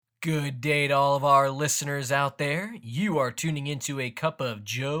Good day to all of our listeners out there. You are tuning into A Cup of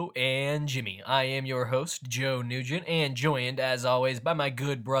Joe and Jimmy. I am your host, Joe Nugent, and joined, as always, by my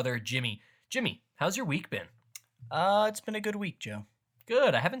good brother, Jimmy. Jimmy, how's your week been? It's been a good week, Joe.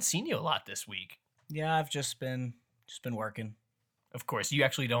 Good. I haven't seen you a lot this week. Yeah, I've just been working. Of course, you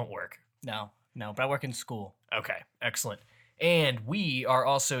actually don't work. No, but I work in school. Okay, excellent. And we are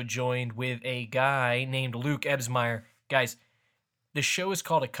also joined with a guy named Luke Ebsmeyer. Guys, the show is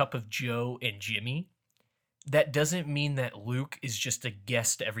called A Cup of Joe and Jimmy. That doesn't mean that Luke is just a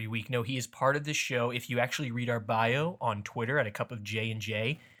guest every week. No, he is part of this show. If you actually read our bio on Twitter at A Cup of J and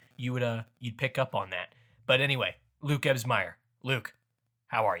J, you'd pick up on that. But anyway, Luke Ebsmeyer. Luke,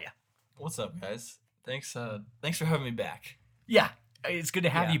 how are you? What's up, guys? Thanks for having me back. Yeah, it's good to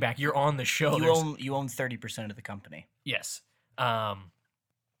have you back. You're on the show. You own 30% of the company. Yes.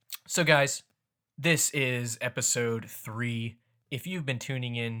 So guys, this is episode 3. If you've been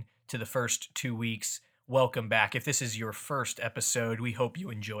tuning in to the first 2 weeks, welcome back. If this is your first episode, we hope you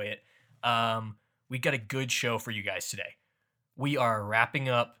enjoy it. We got a good show for you guys today. We are wrapping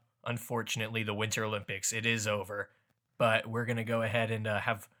up, unfortunately, the Winter Olympics. It is over, but we're going to go ahead and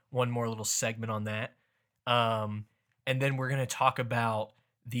have one more little segment on that. And then we're going to talk about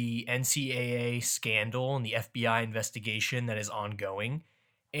the NCAA scandal and the FBI investigation that is ongoing.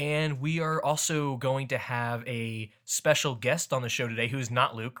 And we are also going to have a special guest on the show today who is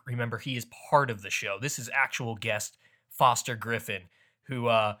not Luke. Remember, he is part of the show. This is actual guest Foster Griffin, who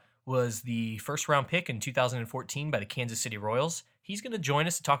was the first-round pick in 2014 by the Kansas City Royals. He's going to join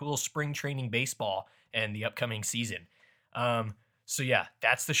us to talk a little spring training baseball and the upcoming season. So yeah,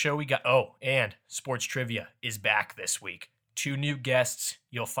 that's the show we got. Oh, and Sports Trivia is back this week. 2 new guests.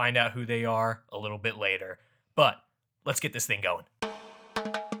 You'll find out who they are a little bit later. But let's get this thing going.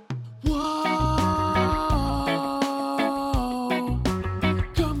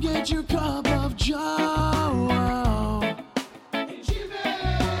 Come get your cup of Joe and Jimmy.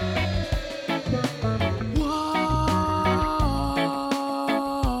 Whoa,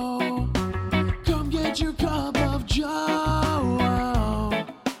 come get your cup of Joe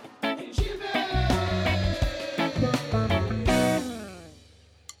and Jimmy.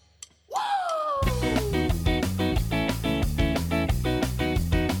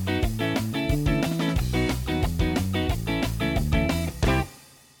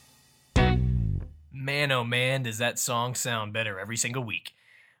 Man, oh man, does that song sound better every single week.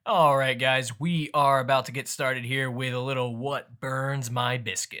 All right, guys, we are about to get started here with a little What Burns My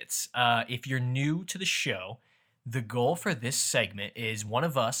Biscuits. If you're new to the show, the goal for this segment is one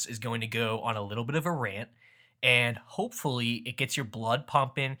of us is going to go on a little bit of a rant, and hopefully it gets your blood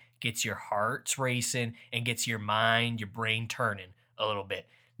pumping, gets your hearts racing, and gets your mind, your brain turning a little bit.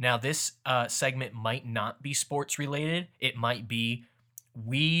 Now, this segment might not be sports related. It might be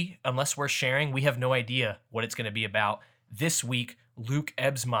unless we're sharing, we have no idea what it's going to be about. This week, Luke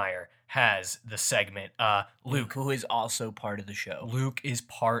Ebsmeyer has the segment. Luke, who is also part of the show. Luke is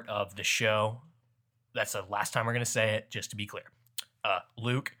part of the show. That's the last time we're going to say it, just to be clear.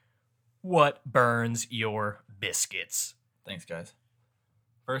 Luke, what burns your biscuits? Thanks, guys.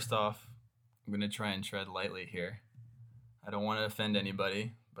 First off, I'm going to try and tread lightly here. I don't want to offend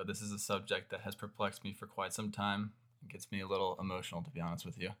anybody, but this is a subject that has perplexed me for quite some time. It gets me a little emotional, to be honest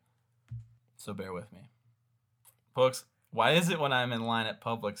with you. So bear with me. Folks, why is it when I'm in line at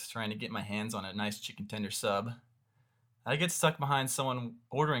Publix trying to get my hands on a nice chicken tender sub, I get stuck behind someone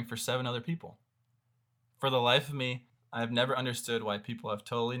ordering for 7 other people? For the life of me, I have never understood why people have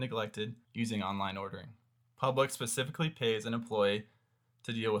totally neglected using online ordering. Publix specifically pays an employee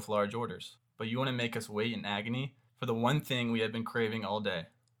to deal with large orders, but you want to make us wait in agony for the one thing we have been craving all day.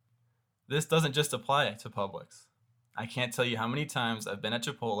 This doesn't just apply to Publix. I can't tell you how many times I've been at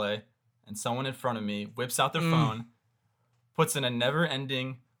Chipotle and someone in front of me whips out their phone, puts in a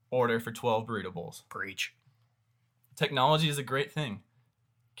never-ending order for 12 burrito bowls. Preach. Technology is a great thing.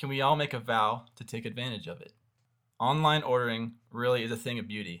 Can we all make a vow to take advantage of it? Online ordering really is a thing of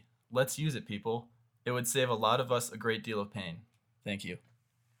beauty. Let's use it, people. It would save a lot of us a great deal of pain. Thank you.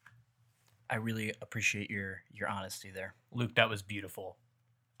 I really appreciate your honesty there. Luke, that was beautiful.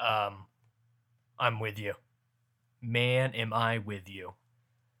 I'm with you. Man, am I with you.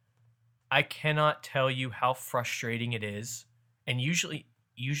 I cannot tell you how frustrating it is. And usually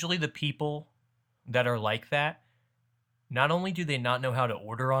the people that are like that, not only do they not know how to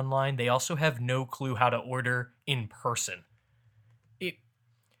order online, they also have no clue how to order in person.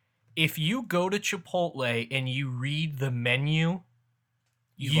 If you go to Chipotle and you read the menu,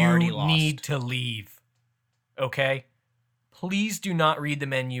 you need to leave. Okay? Please do not read the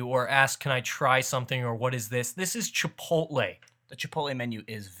menu or ask, can I try something or what is this? This is Chipotle. The Chipotle menu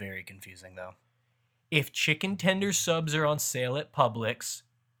is very confusing, though. If chicken tender subs are on sale at Publix,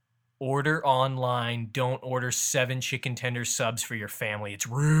 order online. Don't order 7 chicken tender subs for your family. It's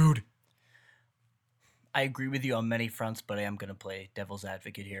rude. I agree with you on many fronts, but I am going to play devil's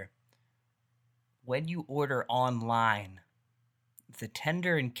advocate here. When you order online, the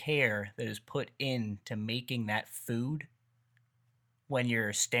tender and care that is put into making that food, when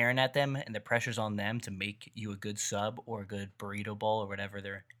you're staring at them and the pressure's on them to make you a good sub or a good burrito bowl or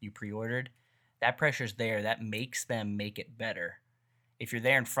whatever you pre-ordered, that pressure's there. That makes them make it better. If you're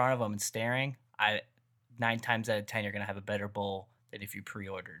there in front of them and staring, 9 times out of 10 you're going to have a better bowl than if you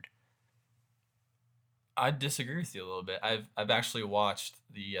pre-ordered. I disagree with you a little bit. I've actually watched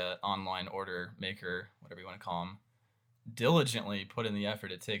the online order maker, whatever you want to call them, diligently put in the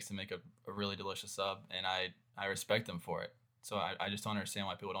effort it takes to make a really delicious sub, and I respect them for it. So I just don't understand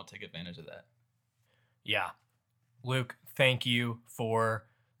why people don't take advantage of that. Yeah. Luke, thank you for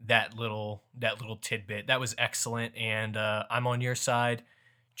that little tidbit. That was excellent, and I'm on your side.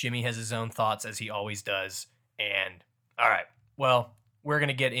 Jimmy has his own thoughts, as he always does. And all right, well, we're going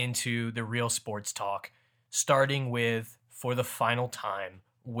to get into the real sports talk, starting with, for the final time,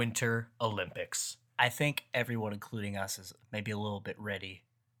 Winter Olympics. I think everyone, including us, is maybe a little bit ready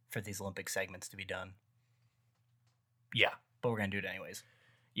for these Olympic segments to be done. Yeah. But we're going to do it anyways.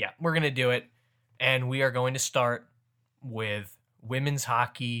 Yeah, we're going to do it. And we are going to start with women's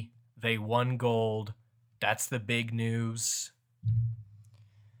hockey. They won gold. That's the big news.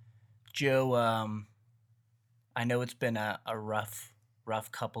 Joe, I know it's been a rough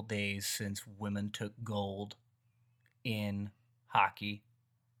couple days since women took gold in hockey.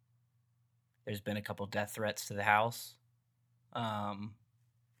 There's been a couple death threats to the house. A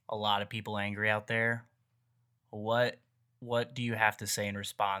lot of people angry out there. What do you have to say in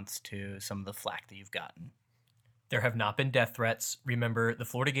response to some of the flack that you've gotten? There have not been death threats. Remember, the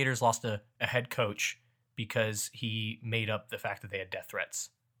Florida Gators lost a head coach because he made up the fact that they had death threats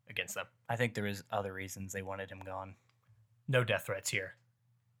against them. I think there is other reasons they wanted him gone. No death threats here.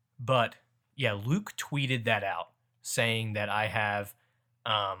 But, yeah, Luke tweeted that out, saying that I have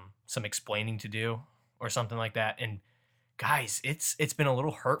some explaining to do or something like that. And, guys, it's been a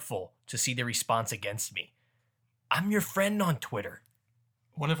little hurtful to see the response against me. I'm your friend on Twitter.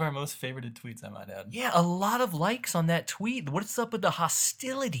 One of our most favorited tweets, I might add. Yeah, a lot of likes on that tweet. What's up with the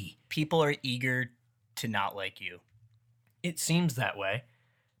hostility? People are eager to not like you. It seems that way.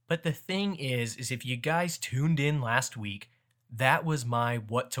 But the thing is if you guys tuned in last week, that was my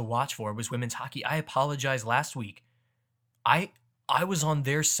what to watch for was women's hockey. I apologized last week. I was on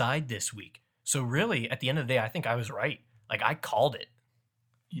their side this week. So really, at the end of the day, I think I was right. Like, I called it.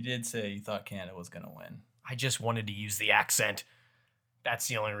 You did say you thought Canada was going to win. I just wanted to use the accent. That's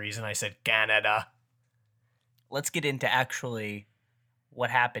the only reason I said Canada. Let's get into actually what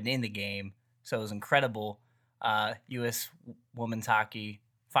happened in the game. So it was incredible. U.S. women's hockey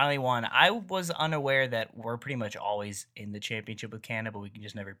finally won. I was unaware that we're pretty much always in the championship with Canada, but we can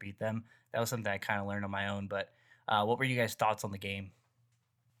just never beat them. That was something I kind of learned on my own. But what were you guys' thoughts on the game?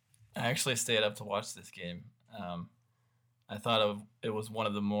 I actually stayed up to watch this game. I thought it was one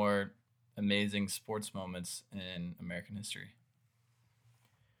of the more amazing sports moments in American history.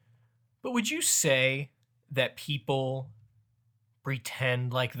 But would you say that people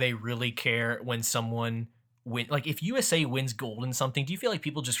pretend like they really care when someone like if USA wins gold in something, do you feel like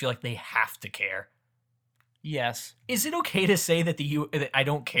people just feel like they have to care? Yes. Is it okay to say that that I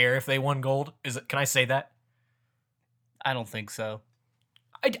don't care if they won gold? Can I say that? I don't think so.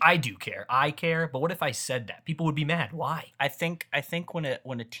 I do care. I care, but what if I said that? People would be mad. Why? I think when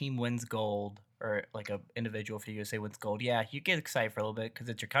a team wins gold, or like a individual for the USA wins gold, yeah, you get excited for a little bit because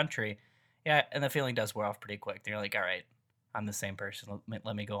it's your country. Yeah, and the feeling does wear off pretty quick. You're like, all right, I'm the same person.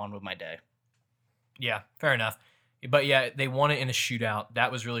 Let me go on with my day. Yeah, fair enough. But yeah, they won it in a shootout.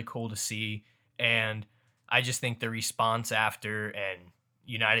 That was really cool to see. And I just think the response after and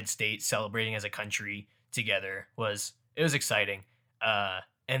United States celebrating as a country together was exciting.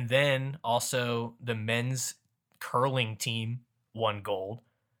 And then also the men's curling team won gold.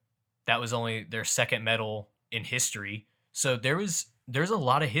 That was only their second medal in history. So there's a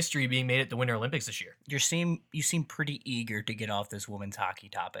lot of history being made at the Winter Olympics this year. You seem pretty eager to get off this women's hockey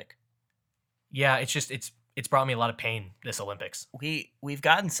topic. Yeah, it's brought me a lot of pain, this Olympics. We've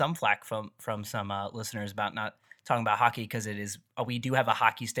gotten some flack from some listeners about not talking about hockey because we do have a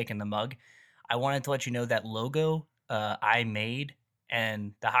hockey stick in the mug. I wanted to let you know that logo I made,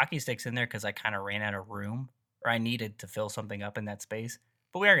 and the hockey stick's in there because I kind of ran out of room, or I needed to fill something up in that space.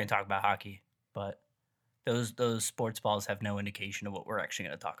 But we are going to talk about hockey. But those sports balls have no indication of what we're actually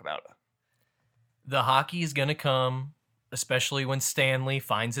going to talk about. The hockey is going to come especially when Stanley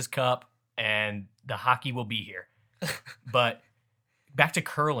finds his cup, and the hockey will be here. But back to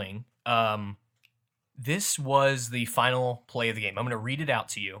curling. This was the final play of the game. I'm going to read it out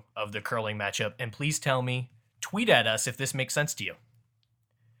to you of the curling matchup, and please tell me, tweet at us if this makes sense to you.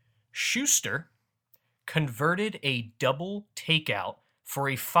 Schuster converted a double takeout for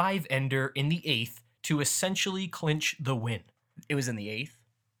a 5-ender in the 8th to essentially clinch the win. It was in the 8th?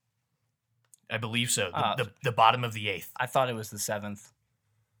 I believe so. The bottom of the 8th. I thought it was the 7th.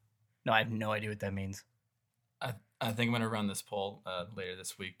 No, I have no idea what that means. I think I'm going to run this poll later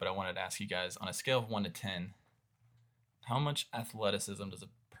this week, but I wanted to ask you guys, on a scale of 1 to 10, how much athleticism does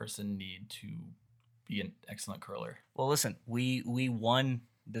a person need to be an excellent curler? Well, listen, we won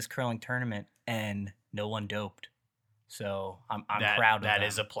this curling tournament, and no one doped. So I'm proud of that. That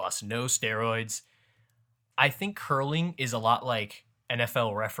is a plus. No steroids. I think curling is a lot like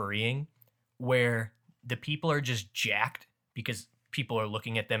NFL refereeing, where the people are just jacked because people are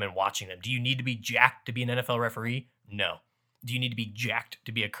looking at them and watching them. Do you need to be jacked to be an NFL referee? No. Do you need to be jacked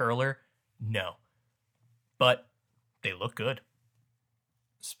to be a curler? No. But they look good.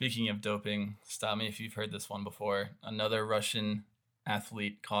 Speaking of doping, stop me if you've heard this one before. Another Russian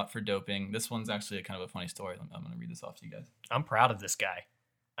athlete caught for doping. This one's actually a kind of a funny story. I'm going to read this off to you guys. I'm proud of this guy.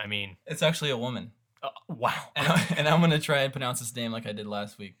 I mean, it's actually a woman. Wow. And I'm going to try and pronounce his name like I did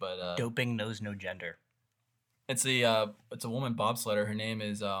last week, but doping knows no gender. It's a woman bobsledder. Her name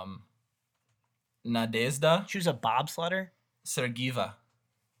is Nadezhda. She was a bobsledder? Sergieva.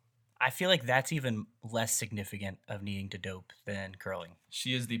 I feel like that's even less significant of needing to dope than curling.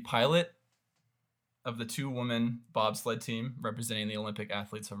 She is the pilot of the 2-woman bobsled team representing the Olympic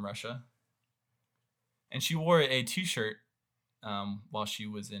athletes from Russia. And she wore a T-shirt while she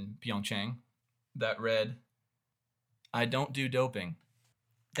was in Pyeongchang that read, "I don't do doping."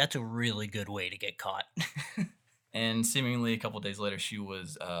 That's a really good way to get caught. And seemingly a couple days later, she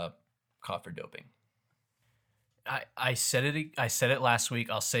was caught for doping. I said it last week.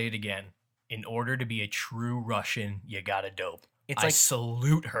 I'll say it again. In order to be a true Russian, you gotta dope. I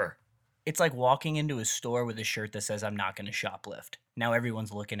salute her. It's like walking into a store with a shirt that says, "I'm not going to shoplift." Now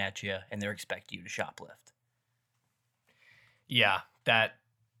everyone's looking at you and they're expecting you to shoplift. Yeah,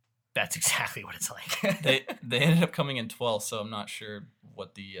 that's exactly what it's like. They ended up coming in 12th, so I'm not sure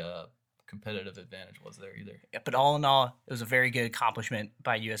what the competitive advantage was there either. Yeah, but all in all, it was a very good accomplishment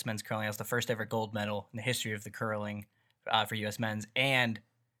by U.S. men's curling. It was the first ever gold medal in the history of the curling for U.S. men's. And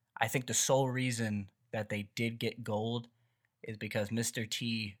I think the sole reason that they did get gold is because Mr.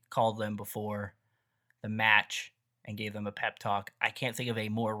 T called them before the match and gave them a pep talk. I can't think of a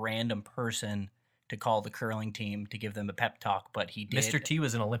more random person to call the curling team to give them a pep talk, but he did. Mr. T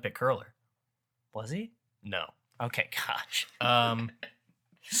was an Olympic curler. Was he? No. Okay, gosh.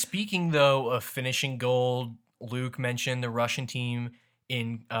 Speaking, though, of finishing gold, Luke mentioned the Russian team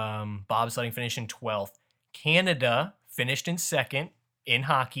in bobsledding finished in 12th. Canada finished in 2nd in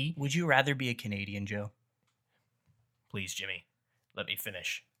hockey. Would you rather be a Canadian, Joe? Please, Jimmy, let me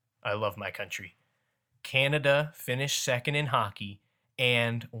finish. I love my country. Canada finished 2nd in hockey,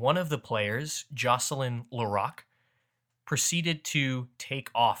 and one of the players, Jocelyn Larocque, proceeded to take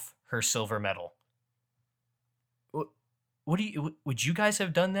off her silver medal. Would you guys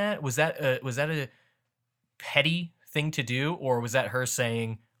have done that? Was that a petty thing to do, or was that her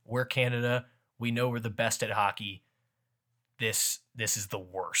saying, "We're Canada, we know we're the best at hockey. This is the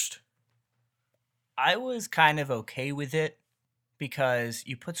worst"? I was kind of okay with it because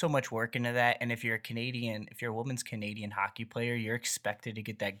you put so much work into that, and if you're a women's Canadian hockey player, you're expected to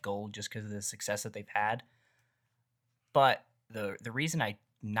get that gold just because of the success that they've had. But the reason I'm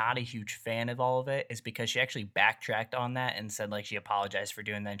not a huge fan of all of it is because she actually backtracked on that and said like she apologized for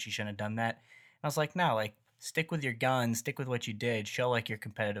doing that and she shouldn't have done that. And I was like, no, like stick with your guns, stick with what you did, show like your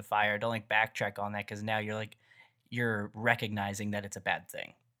competitive fire. Don't like backtrack on that because now you're recognizing that it's a bad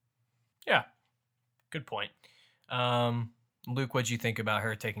thing. Yeah, good point. Luke, what'd you think about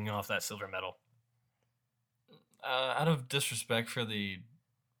her taking off that silver medal? Out of disrespect for the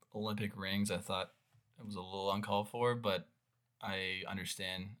Olympic rings, I thought it was a little uncalled for, but I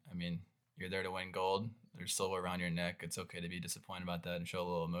understand. I mean, you're there to win gold. There's silver around your neck. It's okay to be disappointed about that and show a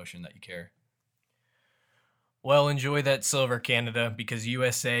little emotion that you care. Well, enjoy that silver, Canada, because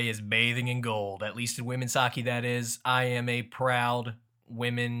USA is bathing in gold, at least in women's hockey, that is. I am a proud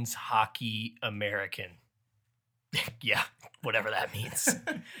women's hockey American. Yeah, whatever that means.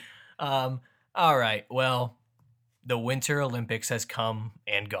 All right, well, the Winter Olympics has come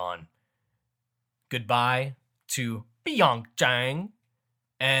and gone. Goodbye to Pyeongchang,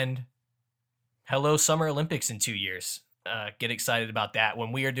 and hello Summer Olympics in 2 years. Get excited about that.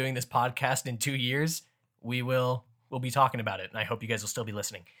 When we are doing this podcast in 2 years, we will we'll be talking about it, and I hope you guys will still be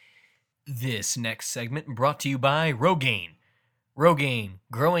listening. This next segment brought to you by Rogaine. Rogaine,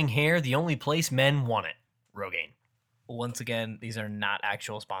 growing hair, the only place men want it. Rogaine. Once again, these are not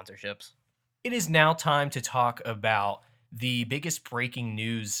actual sponsorships. It is now time to talk about the biggest breaking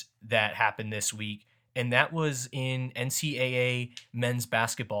news that happened this week, and that was in NCAA men's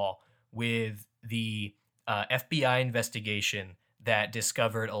basketball with the FBI investigation that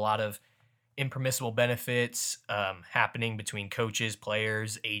discovered a lot of impermissible benefits happening between coaches,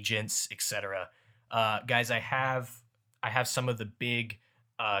 players, agents, etc. Guys, I have some of the big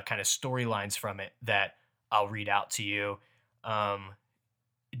kind of storylines from it that I'll read out to you.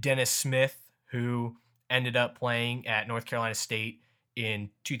 Dennis Smith, who ended up playing at North Carolina State in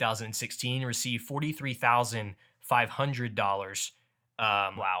 2016, received $43,500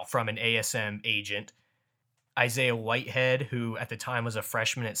 from an ASM agent. Isaiah Whitehead, who at the time was a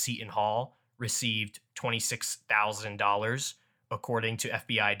freshman at Seton Hall, received $26,000, according to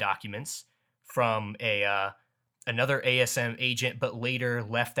FBI documents, from another ASM agent, but later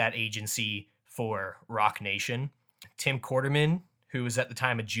left that agency for Rock Nation. Tim Quarterman, who was at the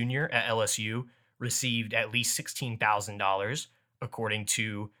time a junior at LSU, received at least $16,000, according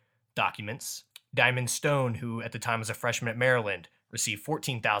to documents. Diamond Stone, who at the time was a freshman at Maryland, received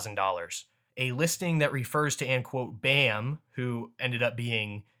 $14,000. A listing that refers to, and quote, Bam, who ended up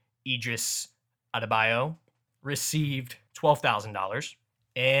being Idris Adebayo, received $12,000.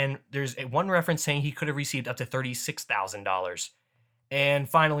 And there's one reference saying he could have received up to $36,000. And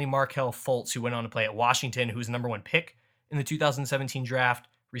finally, Markelle Fultz, who went on to play at Washington, who was the number one pick in the 2017 draft,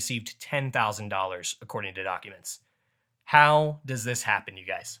 received $10,000, according to documents. How does this happen, you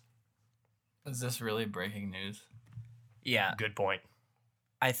guys? Is this really breaking news? Yeah. Good point.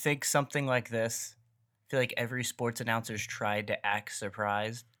 I think something like this, I feel like every sports announcer's tried to act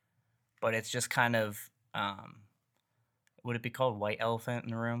surprised, but it's just kind of, would it be called white elephant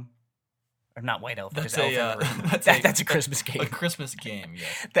in the room? Or not white elephant, That's just elephant in the room. That's a Christmas game. A Christmas game,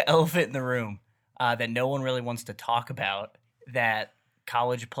 yes. The elephant in the room that no one really wants to talk about, that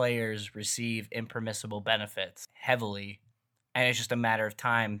college players receive impermissible benefits heavily, and it's just a matter of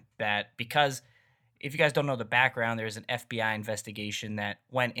time that, because if you guys don't know the background, there's an FBI investigation that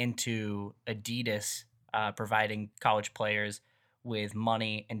went into Adidas providing college players with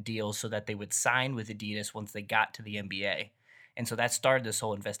money and deals so that they would sign with Adidas once they got to the NBA. And so that started this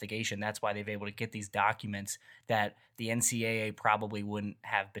whole investigation. That's why they've been able to get these documents that the NCAA probably wouldn't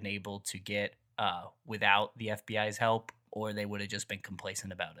have been able to get without the FBI's help, or they would have just been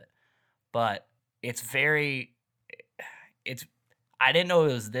complacent about it. But I didn't know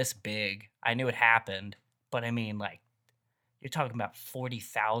it was this big. I knew it happened, but I mean, like, you're talking about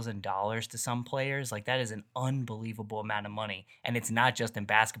 $40,000 to some players. Like, that is an unbelievable amount of money. And it's not just in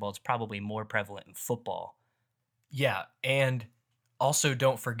basketball. It's probably more prevalent in football. Yeah, and also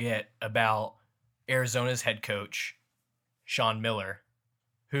don't forget about Arizona's head coach, Sean Miller,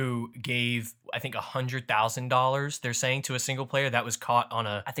 who gave, I think, $100,000, they're saying, to a single player that was caught on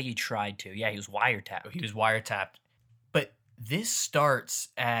a... I think he tried to. Yeah, he was wiretapped. He was wiretapped. But this doesn't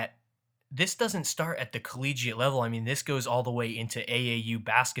start at the collegiate level. I mean, this goes all the way into AAU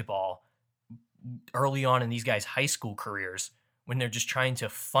basketball early on in these guys' high school careers when they're just trying to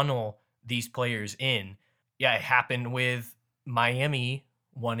funnel these players in. Yeah, it happened with Miami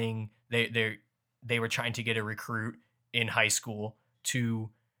wanting... They were trying to get a recruit in high school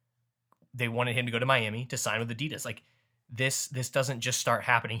they wanted him to go to Miami to sign with Adidas. Like, this doesn't just start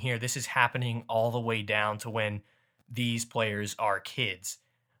happening here. This is happening all the way down to when these players are kids.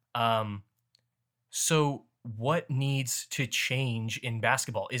 So what needs to change in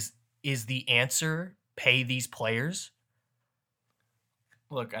basketball? Is the answer pay these players?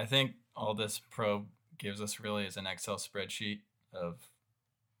 Look, I think all this probe gives us really is an Excel spreadsheet of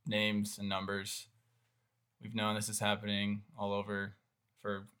names and numbers. We've known this is happening all over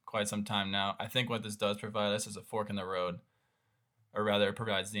for quite some time now. I think what this does provide us is a fork in the road, or rather it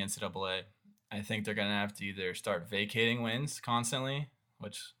provides the NCAA. I think they're going to have to either start vacating wins constantly,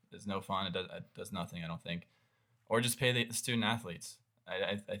 which is no fun. It does nothing, I don't think, or just pay the student athletes.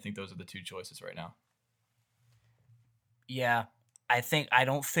 I think those are the two choices right now. Yeah, I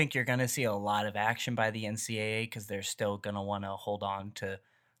don't think you're going to see a lot of action by the NCAA because they're still going to want to hold on to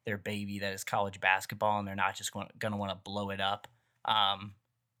their baby that is college basketball, and they're not just going to want to blow it up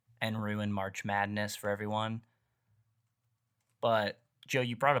and ruin March Madness for everyone. But, Joe,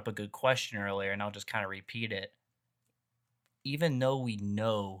 you brought up a good question earlier, and I'll just kind of repeat it. Even though we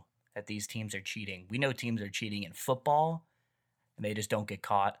know that these teams are cheating, we know teams are cheating in football, and they just don't get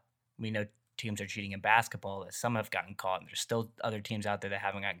caught. We know teams are cheating in basketball, that some have gotten caught, and there's still other teams out there that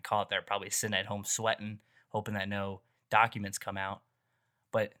haven't gotten caught. They're probably sitting at home sweating, hoping that no documents come out.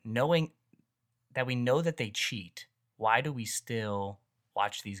 But knowing that we know that they cheat, why do we still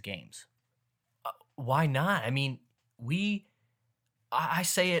watch these games? Why not? I mean, I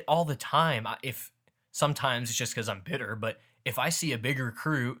say it all the time. If sometimes it's just because I'm bitter, but if I see a big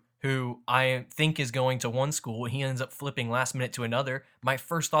recruit who I think is going to one school, he ends up flipping last minute to another, my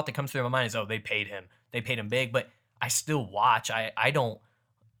first thought that comes through my mind is, oh, they paid him big, but I still watch. I don't,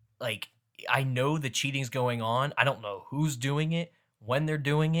 like, I know the cheating's going on. I don't know who's doing it, when they're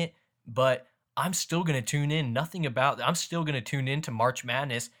doing it, but I'm still going to tune in. I'm still going to tune into March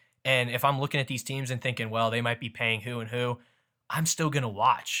Madness. And if I'm looking at these teams and thinking, well, they might be paying who and who, I'm still going to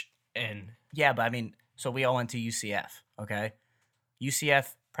watch. And yeah, but I mean, so we all went to UCF, okay?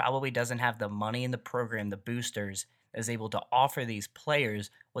 UCF probably doesn't have the money in the program, the boosters, that is able to offer these players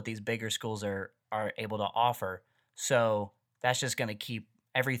what these bigger schools are able to offer. So that's just going to keep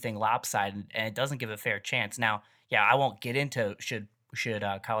everything lopsided, and it doesn't give a fair chance. Now, yeah, I won't get into should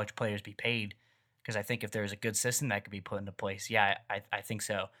college players be paid, because I think if there's a good system that could be put into place, yeah, I think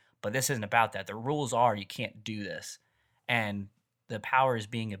so. But this isn't about that. The rules are you can't do this, and the power is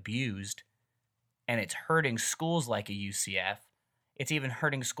being abused, and it's hurting schools like a UCF. It's even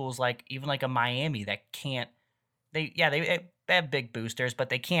hurting schools like a Miami that can't. They have big boosters, but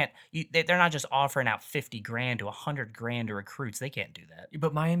they can't. They're not just offering out $50,000 to $100,000 to recruits. They can't do that.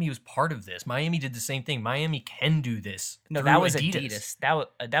 But Miami was part of this. Miami did the same thing. Miami can do this. No, that was Adidas.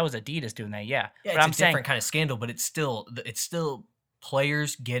 That was Adidas doing that. Yeah, yeah, but it's a different kind of scandal, but it's still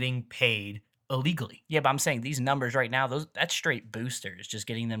players getting paid illegally. Yeah, but I'm saying these numbers right now, that's straight boosters, just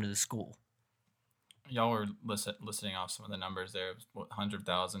getting them to the school. Y'all were listing off some of the numbers there.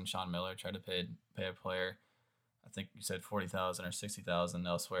 100,000 Sean Miller tried to pay a player. I think you said 40,000 or 60,000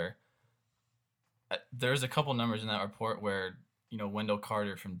 elsewhere. There's a couple numbers in that report where, Wendell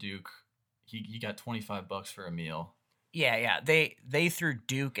Carter from Duke, he got $25 for a meal. Yeah. They threw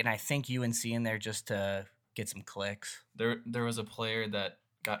Duke and I think UNC in there just to get some clicks. There was a player that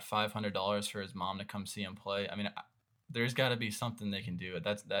got $500 for his mom to come see him play. I mean, there's got to be something they can do.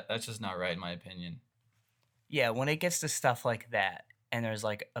 That's just not right in my opinion. Yeah, when it gets to stuff like that, and there's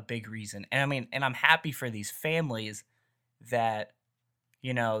like a big reason, and I mean, and I'm happy for these families that,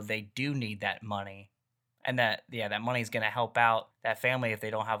 they do need that money, and that money is going to help out that family if they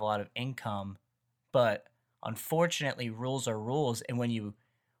don't have a lot of income. But unfortunately, rules are rules, and when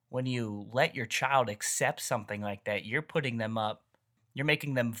you let your child accept something like that, you're putting them up, you're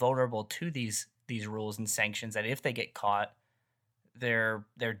making them vulnerable to these rules and sanctions. That if they get caught, they're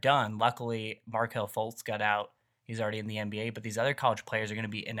done. Luckily, Markelle Fultz got out. He's already in the NBA, but these other college players are going to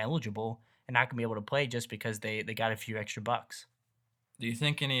be ineligible and not going to be able to play just because they got a few extra bucks. Do you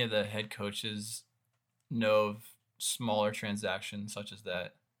think any of the head coaches know of smaller transactions such as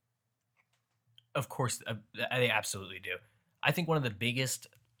that? Of course, they absolutely do. I think one of the biggest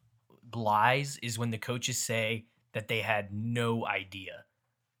lies is when the coaches say that they had no idea.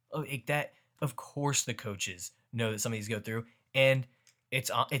 Of course the coaches know that some of these go through, and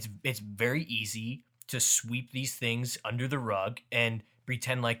it's very easy to sweep these things under the rug and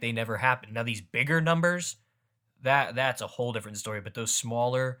pretend like they never happened. Now these bigger numbers, that's a whole different story, but those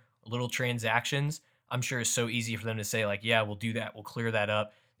smaller little transactions, I'm sure it's so easy for them to say like, yeah, we'll do that, we'll clear that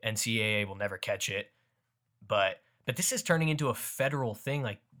up, NCAA will never catch it. But this is turning into a federal thing.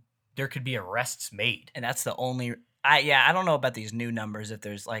 Like there could be arrests made, and that's the only. I don't know about these new numbers. If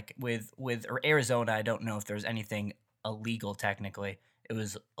there's like with Arizona, I don't know if there's anything illegal technically. It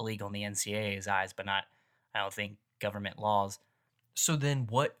was illegal in the NCAA's eyes, but not, I don't think, government laws. So then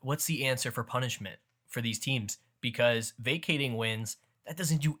what's the answer for punishment for these teams? Because vacating wins, that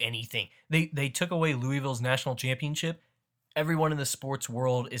doesn't do anything. They took away Louisville's national championship. Everyone in the sports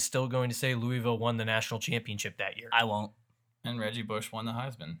world is still going to say Louisville won the national championship that year. I won't. And Reggie Bush won the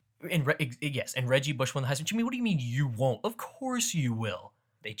Heisman. Yes, and Reggie Bush won the Heisman. Jimmy, what do you mean you won't? Of course you will.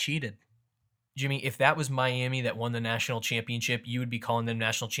 They cheated. Jimmy, if that was Miami that won the national championship, you would be calling them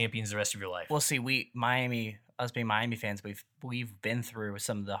national champions the rest of your life. Well, see, us being Miami fans, we've been through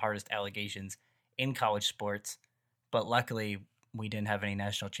some of the hardest allegations in college sports, but luckily we didn't have any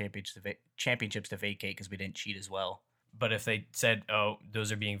national championships to vacate because we didn't cheat as well. But if they said, oh, those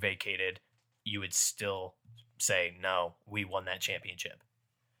are being vacated, you would still say, no, we won that championship.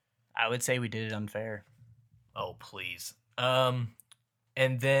 I would say we did it unfair. Oh, please. And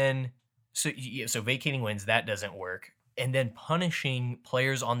then... So vacating wins, that doesn't work. And then punishing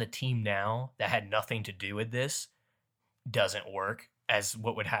players on the team now that had nothing to do with this doesn't work, as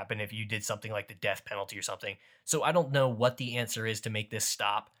what would happen if you did something like the death penalty or something. So I don't know what the answer is to make this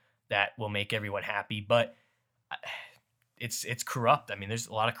stop that will make everyone happy, but it's corrupt. I mean, there's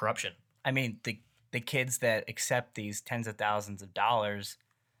a lot of corruption. I mean, the kids that accept these tens of thousands of dollars,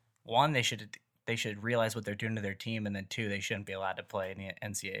 one, they should realize what they're doing to their team, and then two, they shouldn't be allowed to play in the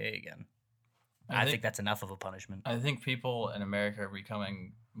NCAA again. I think that's enough of a punishment. I think people in America are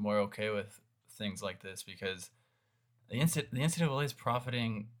becoming more okay with things like this because the NCAA is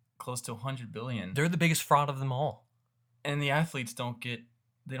profiting close to $100 billion. They're the biggest fraud of them all. And the athletes don't get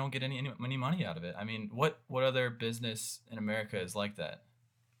any money out of it. I mean, what other business in America is like that?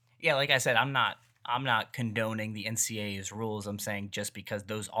 Yeah, like I said, I'm not condoning the NCAA's rules. I'm saying just because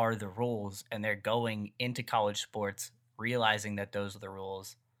those are the rules and they're going into college sports realizing that those are the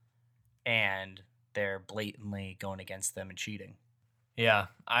rules and they're blatantly going against them and cheating. Yeah,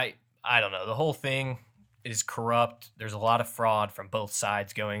 I don't know. The whole thing is corrupt. There's a lot of fraud from both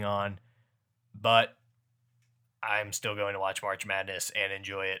sides going on, but I'm still going to watch March Madness and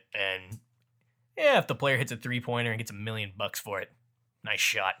enjoy it. And yeah, if the player hits a 3-pointer and gets $1 million for it, nice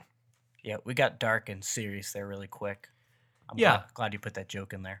shot. Yeah, we got dark and serious there really quick. I'm glad you put that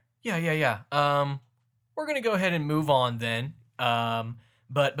joke in there. Yeah. We're going to go ahead and move on then.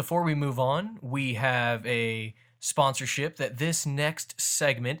 But before we move on, we have a sponsorship that this next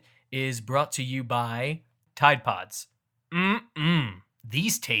segment is brought to you by Tide Pods.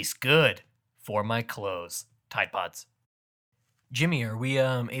 These taste good for my clothes. Tide Pods. Jimmy, are we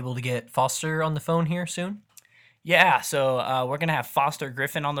able to get Foster on the phone here soon? Yeah, so we're going to have Foster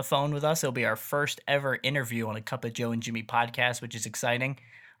Griffin on the phone with us. It'll be our first ever interview on a Cup of Joe and Jimmy podcast, which is exciting.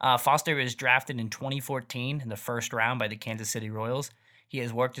 Foster was drafted in 2014 in the first round by the Kansas City Royals. He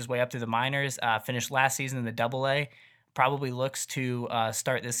has worked his way up through the minors, finished last season in the AA, probably looks to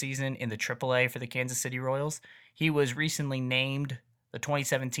start this season in the AAA for the Kansas City Royals. He was recently named the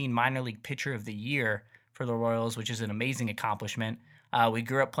 2017 Minor League Pitcher of the Year for the Royals, which is an amazing accomplishment. We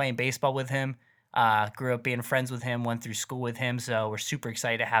grew up playing baseball with him, grew up being friends with him, went through school with him, so we're super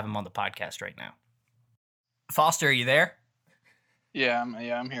excited to have him on the podcast right now. Foster, are you there? Yeah,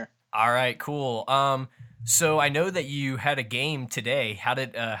 I'm here. All right, cool. So I know that you had a game today.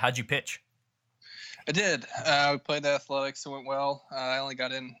 How'd you pitch? I did. We played the Athletics. It went well. I only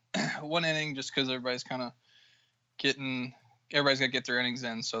got in one inning just because everybody's got to get their innings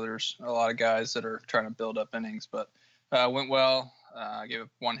in. So there's a lot of guys that are trying to build up innings, but went well. I gave up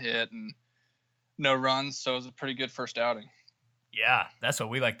one hit and no runs. So it was a pretty good first outing. Yeah, that's what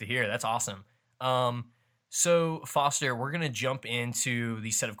we like to hear. That's awesome. So Foster, we're going to jump into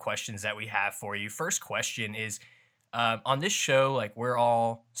the set of questions that we have for you. First question is, on this show, like, we're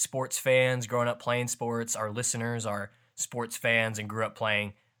all sports fans growing up playing sports. Our listeners are sports fans and grew up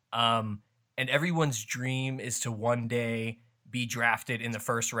playing. And everyone's dream is to one day be drafted in the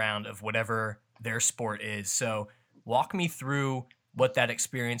first round of whatever their sport is. So walk me through what that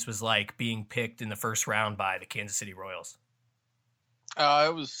experience was like being picked in the first round by the Kansas City Royals.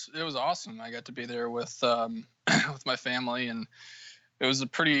 It was awesome. I got to be there with with my family, and it was a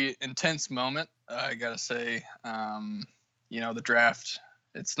pretty intense moment. I gotta say, the draft.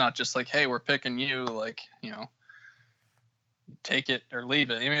 It's not just like, hey, we're picking you. Like, take it or leave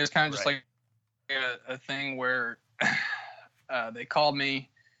it. I mean, it's kind of just like a thing where they called me.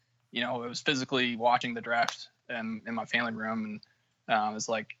 It was physically watching the draft in my family room, and it was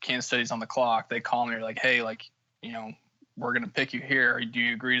like Kansas City's on the clock. They call me, like, hey, like, we're going to pick you here. Do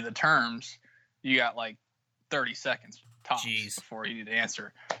you agree to the terms? You got like 30 seconds tops before you need to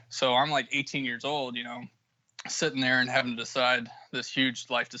answer. So I'm like 18 years old, sitting there and having to decide this huge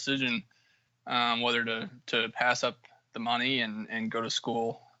life decision, whether to pass up the money and go to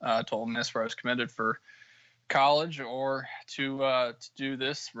school to Ole Miss, where I was committed for college, or to do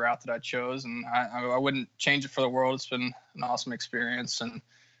this route that I chose. And I wouldn't change it for the world. It's been an awesome experience, and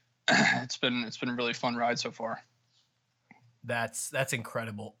it's been a really fun ride so far. That's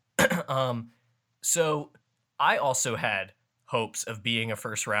incredible. So I also had hopes of being a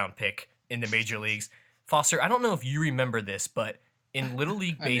first round pick in the major leagues. Foster, I don't know if you remember this, but in Little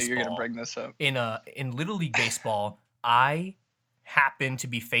League I knew baseball, you were gonna bring this up. In Little League baseball, I happened to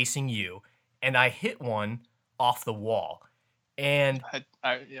be facing you, and I hit one off the wall. And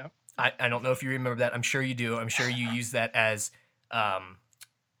I don't know if you remember that. I'm sure you do. I'm sure you use that as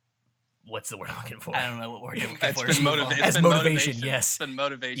what's the word I'm looking for? I don't know what word you're looking for. It's been motivation, yes. It's been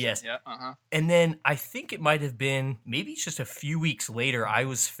motivation, yes. Yeah, uh-huh. And then I think it might have been maybe just a few weeks later, I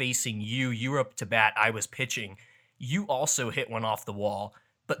was facing you. You were up to bat. I was pitching. You also hit one off the wall,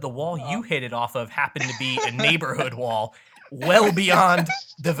 but the wall you hit it off of happened to be a neighborhood wall well beyond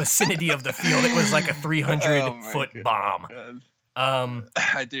the vicinity of the field. It was like a 300-foot bomb.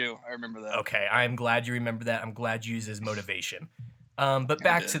 I do. I remember that. Okay, I'm glad you remember that. I'm glad you use it as motivation. But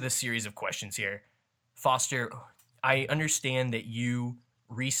back to the series of questions here. Foster, I understand that you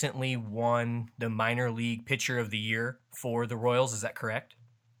recently won the minor league pitcher of the year for the Royals. Is that correct?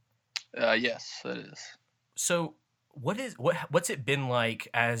 Yes, it is. So what's it been like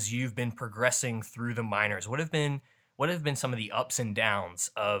as you've been progressing through the minors? What have been some of the ups and downs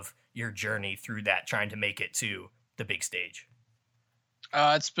of your journey through that, trying to make it to the big stage?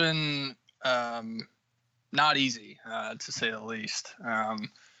 It's been not easy, to say the least.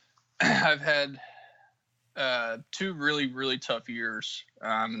 I've had 2 really, really tough years,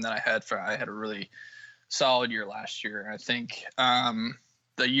 and then I had a really solid year last year. I think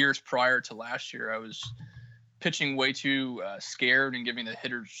the years prior to last year, I was pitching way too scared and giving the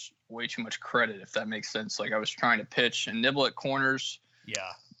hitters way too much credit, if that makes sense. Like, I was trying to pitch and nibble at corners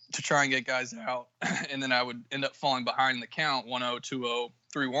to try and get guys out, and then I would end up falling behind in the count, 1-0, 2-0,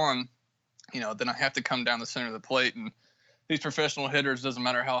 3-1. Then I have to come down the center of the plate, and these professional hitters, doesn't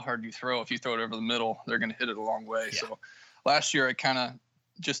matter how hard you throw, if you throw it over the middle, they're going to hit it a long way. Yeah. So last year I kind of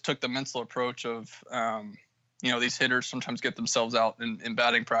just took the mental approach of, these hitters sometimes get themselves out in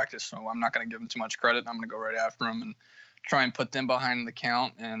batting practice, so I'm not going to give them too much credit. I'm going to go right after them and try and put them behind the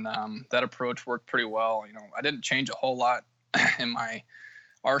count, and that approach worked pretty well. I didn't change a whole lot in my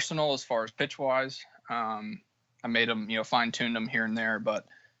arsenal as far as pitch-wise. I made them, fine-tuned them here and there, but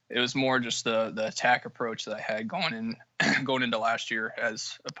it was more just the attack approach that I had going into last year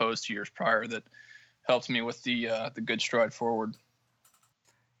as opposed to years prior that helped me with the good stride forward.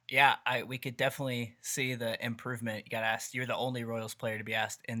 Yeah, we could definitely see the improvement. You got asked. You're the only Royals player to be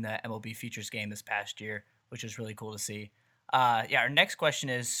asked in the MLB Futures game this past year, which is really cool to see. Our next question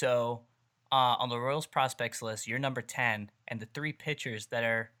is, so on the Royals prospects list, you're number 10, and the 3 pitchers that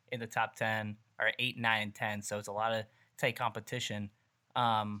are in the top 10 are 8, 9, and 10, so it's a lot of tight competition.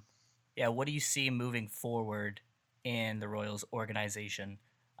 What do you see moving forward in the Royals organization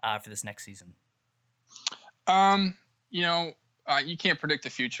for this next season? You can't predict the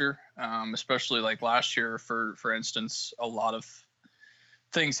future, especially like last year, for instance. A lot of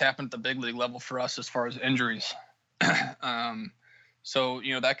things happened at the big league level for us as far as injuries. So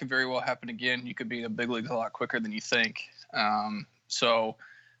that could very well happen again. You could be in the big leagues a lot quicker than you think. So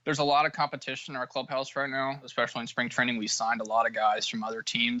there's a lot of competition in our clubhouse right now, especially in spring training. We signed a lot of guys from other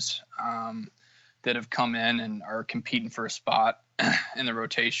teams that have come in and are competing for a spot in the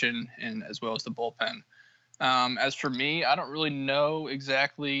rotation and as well as the bullpen. As for me, I don't really know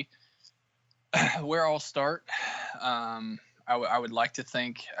exactly where I'll start. I would like to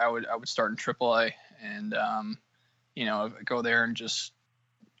think I would start in AAA and go there and just,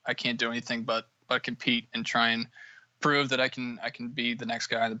 I can't do anything but compete and try and prove that I can be the next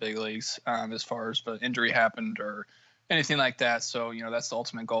guy in the big leagues, as far as the injury happened or anything like that. So, that's the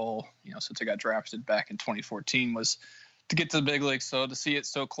ultimate goal, since I got drafted back in 2014, was to get to the big leagues. So to see it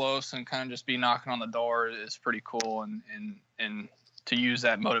so close and kind of just be knocking on the door is pretty cool. And to use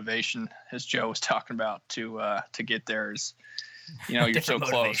that motivation, as Joe was talking about, to get there is, you're so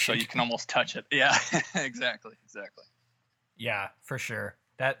close, so you can almost touch it. Yeah, exactly. Yeah, for sure.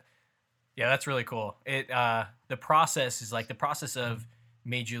 That's really cool. The process is like the process of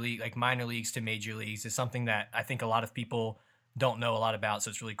major league, like minor leagues to major leagues, is something that I think a lot of people don't know a lot about. So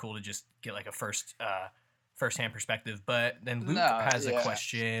it's really cool to just get like a firsthand perspective. But then Luke has a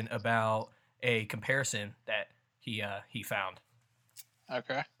question about a comparison that he found.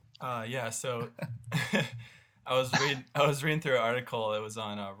 Okay. So I was reading through an article. It was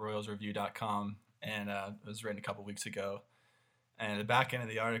on RoyalsReview.com, and it was written a couple weeks ago. And at the back end of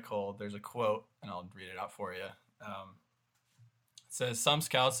the article, there's a quote, and I'll read it out for you. It says, "Some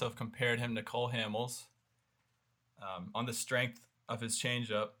scouts have compared him to Cole Hamels on the strength of his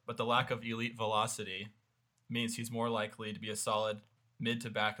changeup, but the lack of elite velocity means he's more likely to be a solid mid to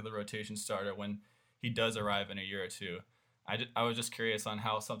back of the rotation starter when he does arrive in a year or two." I was just curious on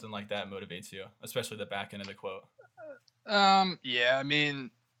how something like that motivates you, especially the back end of the quote.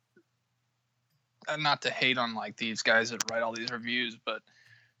 Not to hate on like these guys that write all these reviews, but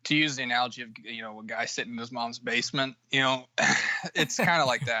to use the analogy of a guy sitting in his mom's basement, it's kind of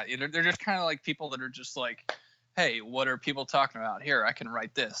like that. They're just kind of like people that are just like, hey, what are people talking about here? I can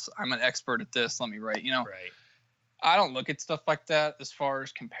write this. I'm an expert at this. Let me write. Right. I don't look at stuff like that as far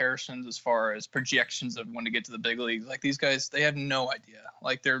as comparisons, as far as projections of when to get to the big leagues. Like these guys, they have no idea.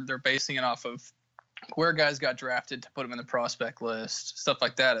 Like they're basing it off of where guys got drafted to put them in the prospect list, stuff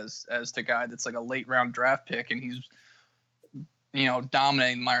like that. As the guy that's like a late round draft pick and he's,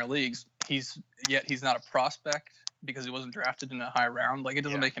 dominating the minor leagues. He's not a prospect because he wasn't drafted in a high round. Like it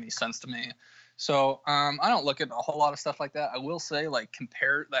doesn't make any sense to me. So I don't look at a whole lot of stuff like that. I will say like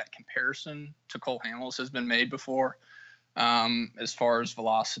comparison to Cole Hamels has been made before. As far as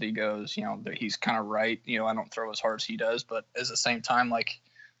velocity goes, he's kind of right. I don't throw as hard as he does, but at the same time, like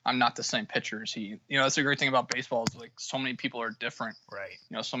I'm not the same pitcher as he. That's the great thing about baseball is like so many people are different. Right.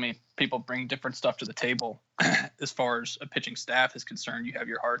 So many people bring different stuff to the table. As far as a pitching staff is concerned, you have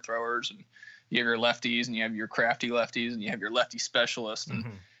your hard throwers and you have your lefties and you have your crafty lefties and you have your lefty specialists and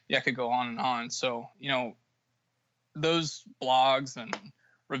I could go on and on. So, those blogs and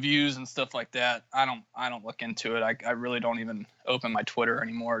reviews and stuff like that, I don't look into it. I really don't even open my Twitter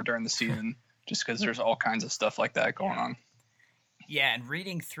anymore during the season just because there's all kinds of stuff like that going on. Yeah, and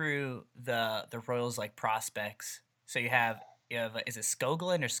reading through the Royals like prospects, so you have is it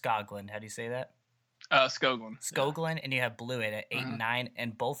Skoglund or Skoglund? How do you say that? Skoglund. And you have Blewett at 8 and 9,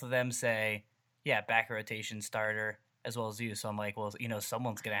 and both of them say, back rotation starter as well as you. So I'm like, well,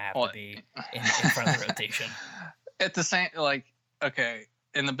 someone's gonna have to be in front of the rotation. At the same, okay,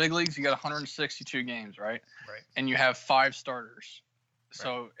 in the big leagues you got 162 games, right? Right. And you have 5 starters.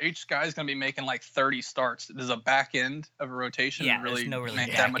 So each guy's going to be making like 30 starts. Does a back end of a rotation really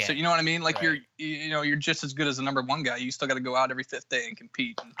make that much? So, you know what I mean? Like you're just as good as the number 1 guy. You still got to go out every 5th day and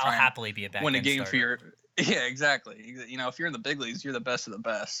compete. And I'll happily be a back end win a game starter. for your. Yeah, exactly. If you're in the big leagues, you're the best of the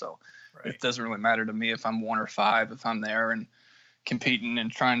best. So it doesn't really matter to me if I'm 1 or 5. If I'm there and competing and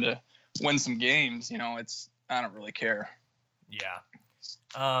trying to win some games, I don't really care. Yeah.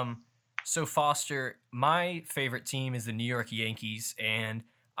 So, Foster, my favorite team is the New York Yankees, and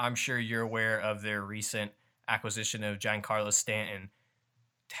I'm sure you're aware of their recent acquisition of Giancarlo Stanton.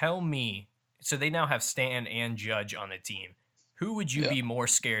 Tell me, so they now have Stanton and Judge on the team. Who would you be more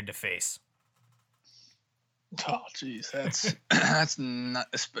scared to face? Oh, geez, that's not.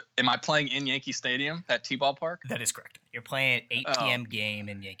 Am I playing in Yankee Stadium at T-Ball Park? That is correct. You're playing an 8 p.m. game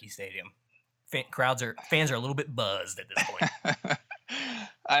in Yankee Stadium. Fans are a little bit buzzed at this point.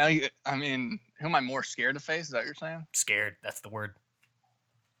 I mean, who am I more scared to face? Is that what you're saying? Scared. That's the word.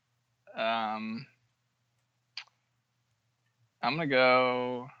 I'm gonna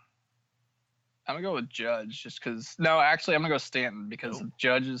go with Judge just because. No, actually, I'm gonna go Stanton because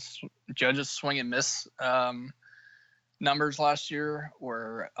Judge's swing and miss numbers last year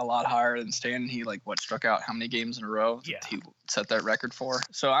were a lot higher than Stanton. He struck out how many games in a row? Yeah. He set that record for.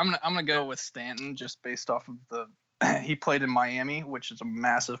 So I'm gonna go with Stanton just based off of he played in Miami, which is a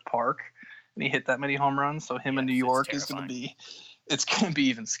massive park, and he hit that many home runs. So him in New York is gonna be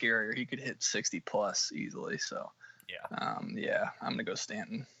even scarier. He could hit 60 plus easily. So I'm gonna go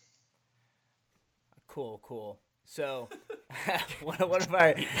Stanton. Cool. So, what if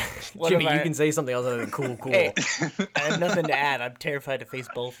I... Jimmy, you can say something else other than cool. Hey, I have nothing to add. I'm terrified to face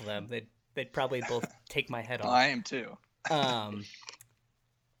both of them. They'd probably both take my head off. I am too.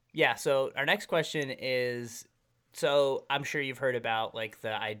 So our next question is... So I'm sure you've heard about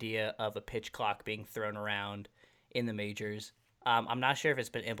the idea of a pitch clock being thrown around in the majors. I'm not sure if it's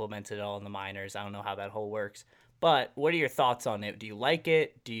been implemented at all in the minors. I don't know how that whole works. But what are your thoughts on it? Do you like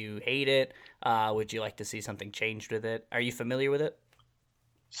it? Do you hate it? Would you like to see something changed with it? Are you familiar with it?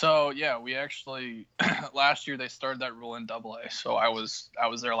 So we actually last year they started that rule in AA. So I was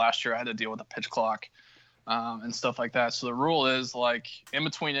there last year. I had to deal with a pitch clock and stuff like that. So the rule is in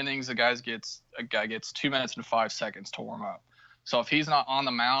between innings, a guy gets 2 minutes and 5 seconds to warm up. So if he's not on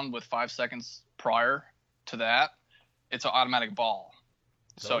the mound with 5 seconds prior to that, it's an automatic ball.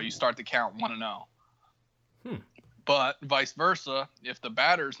 So you start the count 1-0. But vice versa, if the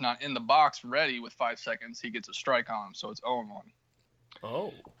batter's not in the box ready with 5 seconds, he gets a strike on him. So it's 0-1.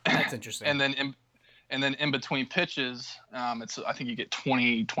 Oh, that's interesting. And then in between pitches, I think you get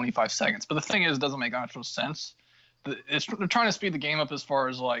 20, 25 seconds. But the thing is, it doesn't make actual sense. They're trying to speed the game up as far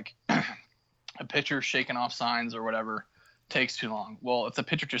as a pitcher shaking off signs or whatever takes too long. Well, if the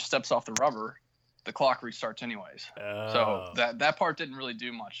pitcher just steps off the rubber, the clock restarts anyways. So that part didn't really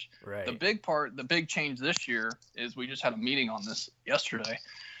do much. Right. The big change this year is we just had a meeting on this yesterday,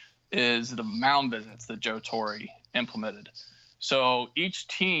 is the mound visits that Joe Torre implemented. So each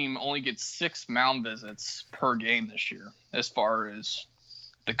team only gets 6 mound visits per game this year, as far as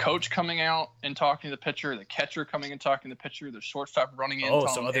the coach coming out and talking to the pitcher, the catcher coming and talking to the pitcher, the shortstop running in.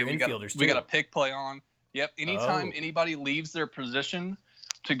 So other infielders we got a pick play on. Yep. Anytime anybody leaves their position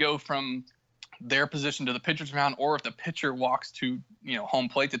to go from their position to the pitcher's mound, or if the pitcher walks to home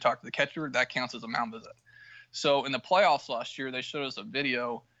plate to talk to the catcher, that counts as a mound visit. So in the playoffs last year, they showed us a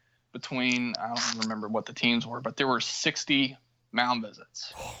video between, I don't remember what the teams were, but there were 60 mound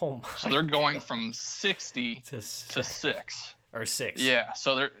visits. Oh so they're going from 60 to 6 or 6.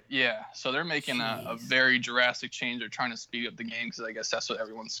 So they're making a very drastic change. They're trying to speed up the game because I guess that's what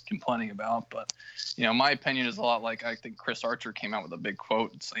everyone's complaining about. But my opinion is a lot like, I think Chris Archer came out with a big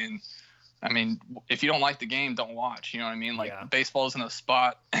quote saying, if you don't like the game, don't watch. You know what I mean? Baseball is in a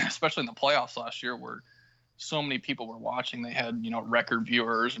spot, especially in the playoffs last year, where so many people were watching. They had, record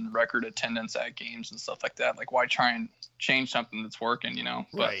viewers and record attendance at games and stuff like that. Like, why try and change something that's working,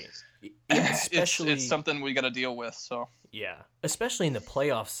 But Right. Yeah, especially it's something we got to deal with. So yeah, especially in the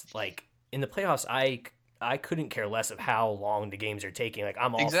playoffs. Like in the playoffs, I couldn't care less of how long the games are taking. Like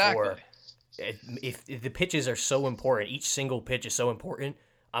I'm all for if the pitches are so important, each single pitch is so important.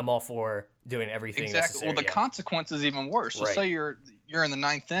 I'm all for doing everything necessary. Well, the consequence is even worse. So say you're in the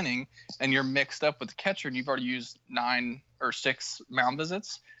ninth inning and you're mixed up with the catcher and you've already used 9 or 6 mound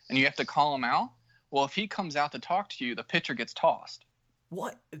visits and you have to call him out. Well, if he comes out to talk to you, the pitcher gets tossed.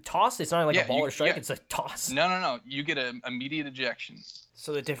 What? Toss? It's not like a ball or strike. It's a toss. No. You get an immediate ejection.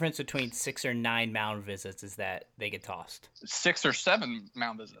 So the difference between 6 or 9 mound visits is that they get tossed. 6 or 7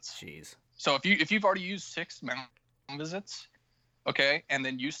 mound visits. Jeez. So if you've already used 6 mound visits, okay, and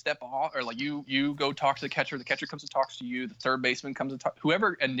then you step off, or like you go talk to the catcher comes and talks to you, the third baseman comes and talk.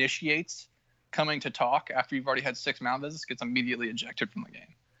 Whoever initiates coming to talk after you've already had 6 mound visits gets immediately ejected from the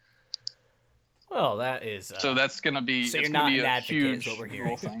game. Well, that is. So that's going to be. So you're not an advocate, huge is what we're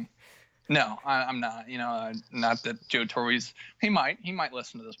hearing. Thing. No, I'm not. Not that Joe Torre's. He might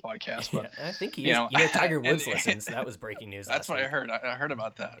listen to this podcast, but I think he is. Tiger Woods listens. That was breaking news. That's what week. I heard. I heard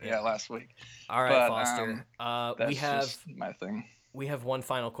about that. Yeah, last week. All right, Foster. That's just my thing. We have one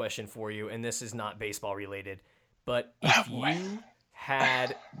final question for you, and this is not baseball related, but if you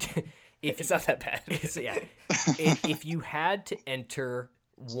had, it's not that bad. If you had to enter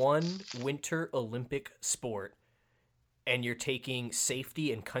one Winter Olympic sport and you're taking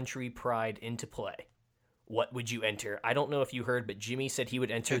safety and country pride into play, what would you enter? I don't know if you heard, but Jimmy said he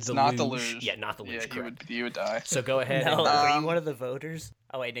would enter the luge. Yeah, not the luge. Yeah, you would die. So go ahead. No, were you one of the voters?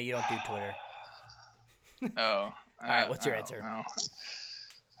 Oh wait, no, you don't do Twitter. Oh. All right, what's your answer?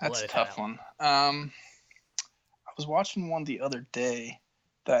 That's a tough one. I was watching one the other day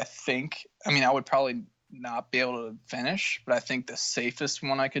that I would probably not be able to finish, but I think the safest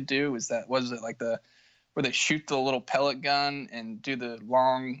one I could do is where they shoot the little pellet gun and do the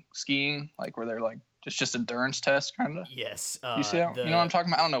long skiing, like where they're like just endurance test kind of. Yes. You see that? You know what I'm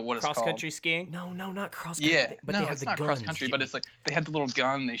talking about? I don't know what it's called. Cross country skiing? No, not cross country. Yeah, but no, they have it's the not guns. cross country, but it's like they have the little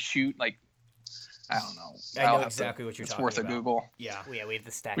gun. They shoot like I don't know. I know exactly what you're talking about. It's worth a Google. Yeah, we have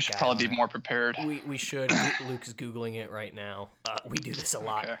the stat. We should probably be more prepared. We should. Luke's Googling it right now. We do this a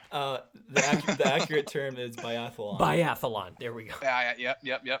lot. Okay. The accurate term is biathlon. Biathlon. There we go.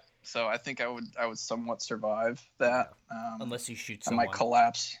 Yep. So I think I would somewhat survive that. Unless you shoot I someone. might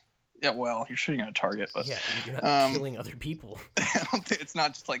collapse. Yeah, well, you're shooting at a target, but yeah, you're not killing other people. I don't think it's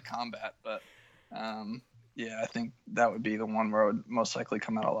not just like combat, but yeah, I think that would be the one where I would most likely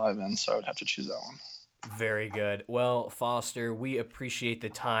come out alive in, so I would have to choose that one. Very good. Well, Foster, we appreciate the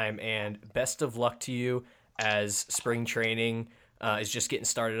time, and best of luck to you as spring training is just getting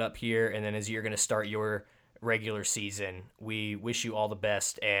started up here, and then as you're going to start your regular season. We wish you all the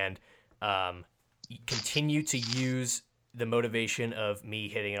best, and continue to use the motivation of me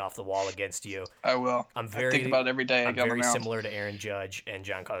hitting it off the wall against you. I will. I think about it every day. I'm very similar to Aaron Judge and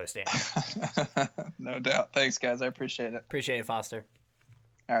Giancarlo Stanton. No doubt. Thanks, guys. I appreciate it. Appreciate it, Foster.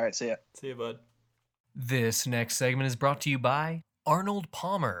 All right. See ya. See you, bud. This next segment is brought to you by Arnold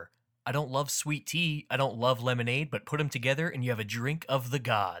Palmer. I don't love sweet tea. I don't love lemonade, but put them together and you have a drink of the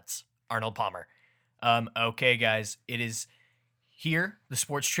gods. Arnold Palmer. Okay, guys. It is here, the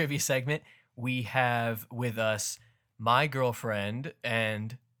sports trivia segment. We have with us my girlfriend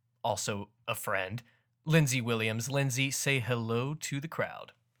and also a friend, Lindsay Williams. Lindsay, say hello to the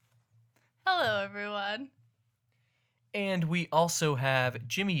crowd. Hello, everyone. And we also have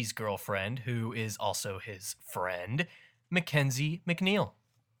Jimmy's girlfriend, who is also his friend, McKenzie McNeil.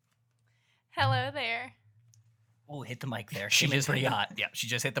 Hello there. Oh, hit the mic there. She just pretty hot. Yeah, she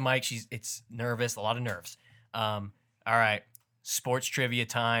just hit the mic. It's nervous, a lot of nerves. All right, sports trivia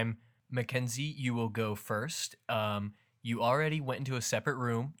time. McKenzie, you will go first. You already went into a separate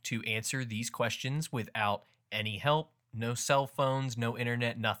room to answer these questions without any help, no cell phones, no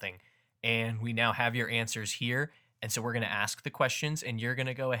internet, nothing. And we now have your answers here. And so we're going to ask the questions, and you're going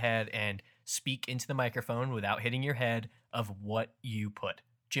to go ahead and speak into the microphone without hitting your head of what you put.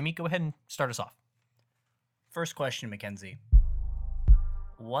 Jimmy, go ahead and start us off. First question, McKenzie.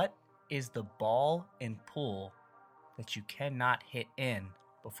 What is the ball in pool that you cannot hit in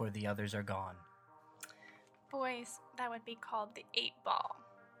before the others are gone? Boys, that would be called the 8-ball.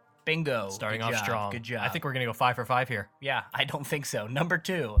 Bingo. Starting off strong. Good job. I think we're going to go 5 for 5 here. Yeah, I don't think so. Number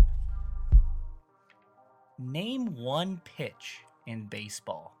 2. Name one pitch in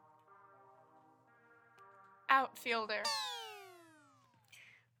baseball. Outfielder.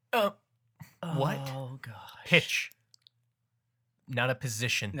 What? Oh, gosh. Pitch. not a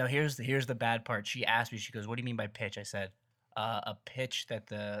position. No, here's the bad part. She asked me, she goes, what do you mean by pitch? I said, a pitch that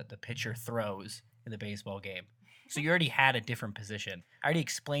the pitcher throws in the baseball game. So you already had a different position. I already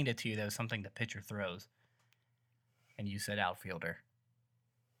explained it to you that was something the pitcher throws. And you said outfielder.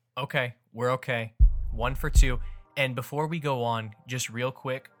 Okay, we're okay. 1 for 2. And before we go on, just real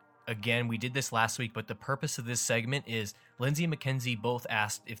quick, again, we did this last week, but the purpose of this segment is Lindsay and McKenzie both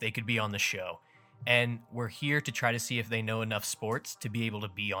asked if they could be on the show. And we're here to try to see if they know enough sports to be able to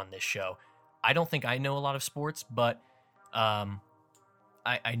be on this show. I don't think I know a lot of sports, but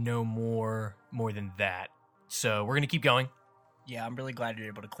I know more than that. So we're going to keep going. Yeah, I'm really glad you're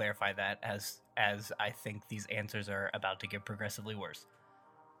able to clarify that as I think these answers are about to get progressively worse.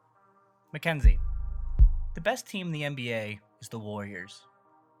 McKenzie, the best team in the NBA is the Warriors.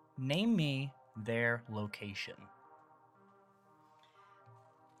 Name me their location.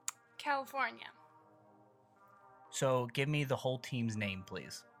 California. So give me the whole team's name,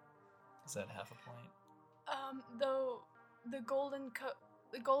 please. Is that half a point?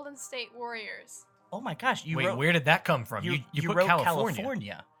 The Golden State Warriors. Oh my gosh, you Wait, wrote, where did that come from? You put wrote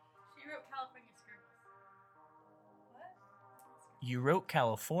California. She wrote California Scribbles. What? You wrote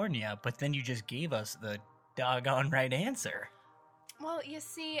California, but then you just gave us the doggone right answer. Well, you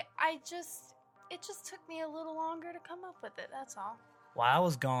see, it just took me a little longer to come up with it, that's all. While I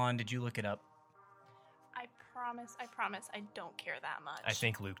was gone, did you look it up? I promise, I don't care that much. I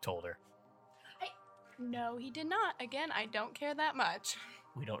think Luke told her. No, he did not. Again, I don't care that much.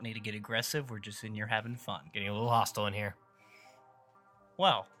 We don't need to get aggressive. We're just in here having fun. Getting a little hostile in here.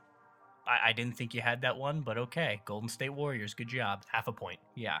 Well, I didn't think you had that one, but okay. Golden State Warriors, good job. Half a point.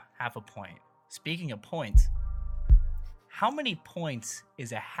 Yeah, half a point. Speaking of points, how many points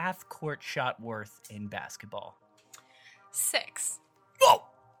is a half-court shot worth in basketball? 6. Whoa!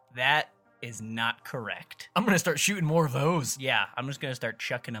 That is not correct. I'm going to start shooting more of those. Yeah, I'm just going to start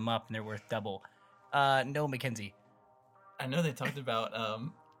chucking them up, and they're worth double. No, McKenzie. I know they talked about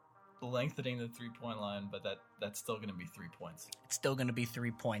lengthening the 3-point line, but that's still going to be 3 points. It's still going to be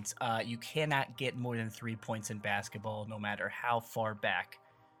 3 points. You cannot get more than 3 points in basketball, no matter how far back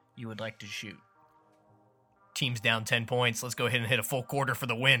you would like to shoot. Team's down 10 points. Let's go ahead and hit a full quarter for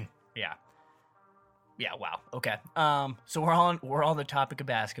the win. Yeah. Yeah, wow. Okay. So we're on the topic of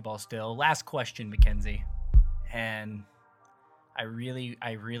basketball still. Last question, McKenzie. And I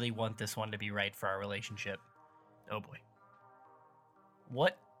really want this one to be right for our relationship. Oh boy.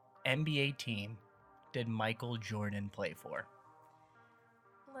 What NBA team did Michael Jordan play for?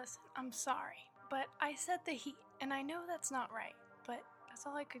 Listen, I'm sorry, but I said the Heat, and I know that's not right, but that's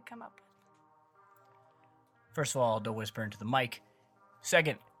all I could come up with. First of all, don't whisper into the mic.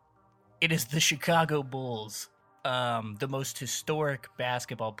 Second, it is the Chicago Bulls. The most historic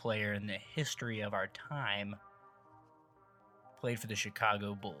basketball player in the history of our time played for the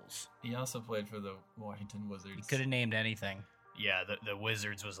Chicago Bulls. He also played for the Washington Wizards. He could have named anything. Yeah, the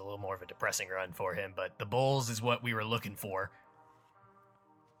Wizards was a little more of a depressing run for him, but the Bulls is what we were looking for.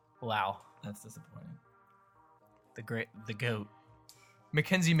 Wow. That's disappointing. The GOAT.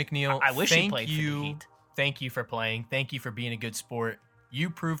 Mackenzie McNeil, I wish he thank played for the you. Heat. Thank you for playing. Thank you for being a good sport. You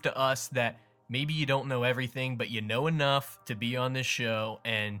proved to us that maybe you don't know everything, but you know enough to be on this show,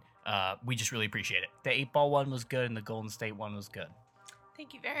 and we just really appreciate it. The 8-ball one was good, and the Golden State one was good.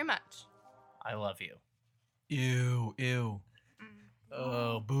 Thank you very much. I love you. Ew.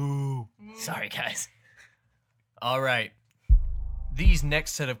 Oh, boo. Sorry, guys. All right. These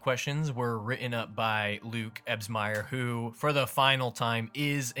next set of questions were written up by Luke Ebsmeyer, who, for the final time,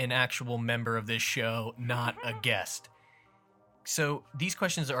 is an actual member of this show, not a guest. So these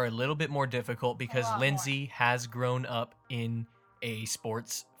questions are a little bit more difficult because Lindsay has grown up in a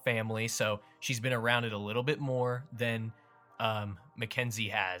sports family, so she's been around it a little bit more than Mackenzie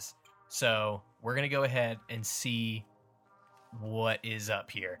has. So we're going to go ahead and see what is up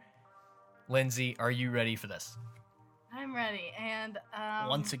here. Lindsay, are you ready for this? I'm ready, and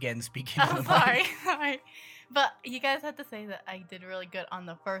Once again, speaking I'm of the sorry, but you guys had to say that I did really good on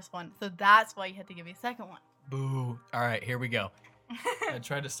the first one, so that's why you had to give me a second one. Boo. All right, here we go. I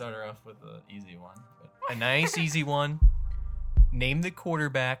tried to start her off with an easy one. But A nice, easy one. Name the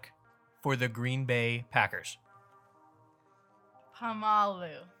quarterback for the Green Bay Packers.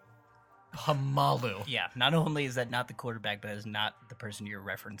 Pamalu. Yeah, not only is that not the quarterback, but that is not the person you're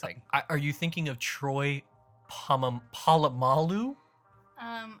referencing. Are you thinking of Troy Polamalu?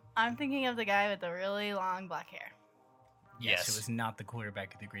 I'm thinking of the guy with the really long black hair. Yes, it was not the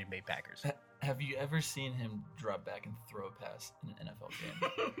quarterback of the Green Bay Packers. have you ever seen him drop back and throw a pass in an NFL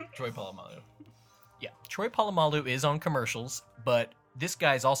game? Troy Polamalu. Yeah, Troy Polamalu is on commercials, but This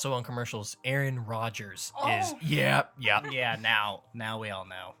guy's also on commercials. Aaron Rodgers is. Oh. Yeah. Yeah, now we all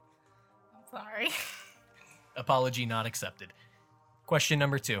know. I'm sorry. Apology not accepted. Question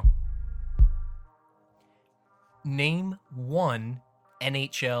number 2. Name one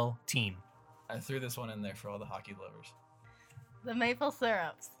NHL team. I threw this one in there for all the hockey lovers. The maple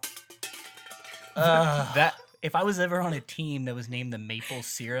syrups. That If I was ever on a team that was named the Maple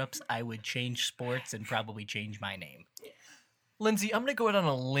Syrups, I would change sports and probably change my name. Lindsay, I'm going to go out on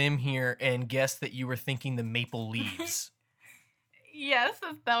a limb here and guess that you were thinking the Maple Leaves. Yes,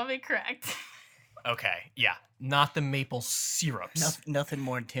 that would be correct. Okay, yeah. Not the Maple Syrups. Nothing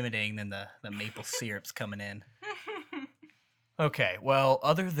more intimidating than the Maple Syrups coming in. Okay, well,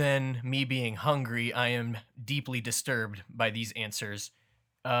 other than me being hungry, I am deeply disturbed by these answers.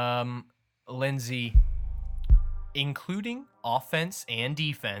 Lindsay, including offense and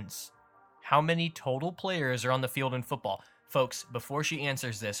defense, how many total players are on the field in football? Folks, before she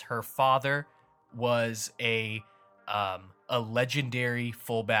answers this, her father was a legendary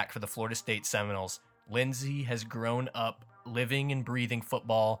fullback for the Florida State Seminoles. Lindsay has grown up living and breathing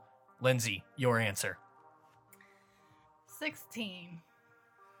football. Lindsay, your answer. 16.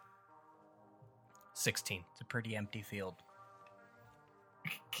 16. It's a pretty empty field.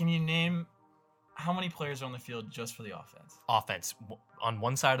 Can you name how many players are on the field just for the offense? Offense on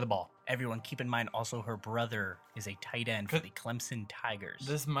one side of the ball. Everyone, keep in mind also her brother is a tight end for the Clemson Tigers.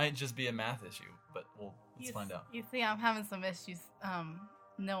 This might just be a math issue, but let's find out. You see, I'm having some issues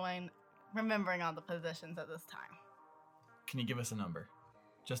remembering all the positions at this time. Can you give us a number?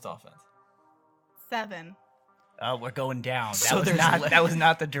 Just offense. 7. Oh, we're going down. So That was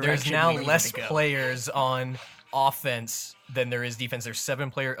not the There's direction. now we needed less to go. players on offense than there is defense. There's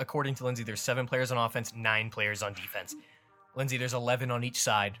 7 players, according to Lindsay, there's 7 players on offense, 9 players on defense. Lindsay, there's 11 on each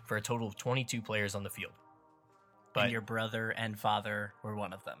side for a total of 22 players on the field. But And your brother and father were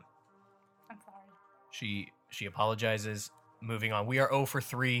one of them. I'm sorry. she apologizes. Moving on. We are 0 for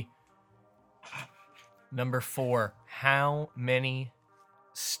 3. Number 4. How many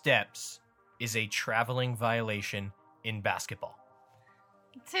steps is a traveling violation in basketball?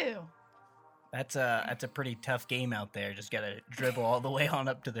 2. That's a pretty tough game out there. Just gotta dribble all the way on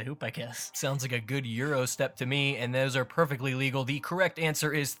up to the hoop, I guess. Sounds like a good Euro step to me, and those are perfectly legal. The correct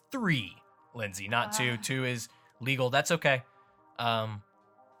answer is 3, Lindsay, not 2. 2 is legal. That's okay.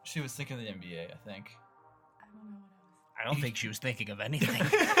 She was thinking of the NBA, I think. I don't know what I don't think she was thinking of anything.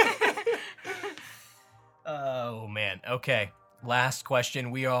 Oh, man. Okay. Last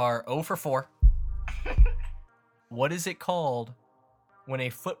question. We are 0 for 4. What is it called when a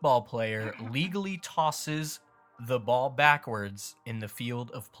football player legally tosses the ball backwards in the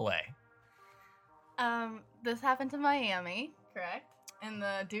field of play? This happened to Miami, correct? In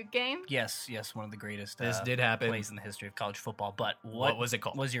the Duke game? yes, one of the greatest This did happen. plays in the history of college football. But What was it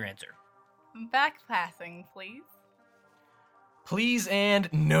called? was your answer? Back passing, please. Please and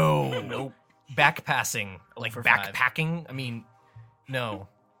no. Nope. Back passing. Like for 5. backpacking? I mean, no.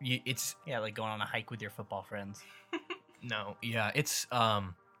 It's Yeah, like going on a hike with your football friends. no. Yeah, it's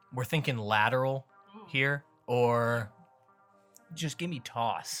we're thinking lateral here or Just give me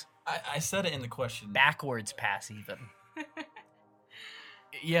toss. I said it in the question. Backwards pass even.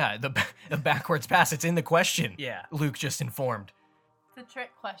 yeah, the backwards pass. It's in the question. Yeah. Luke just informed. It's a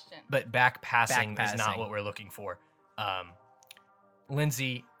trick question. But back passing Back is not passing. what we're looking for.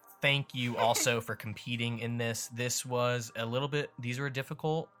 Lindsay, thank you also for competing in this. This was these were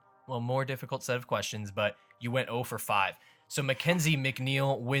more difficult set of questions, but you went 0 for 5. So Mackenzie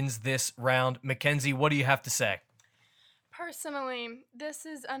McNeil wins this round. Mackenzie, what do you have to say? Personally, this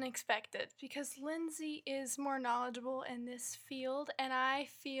is unexpected because Lindsay is more knowledgeable in this field, and I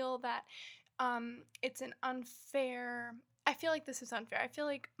feel that it's an unfair. I feel like this is unfair. I feel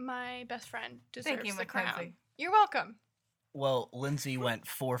like my best friend deserves Thank you, the crown. Mackenzie. You're welcome. Well, Lindsay went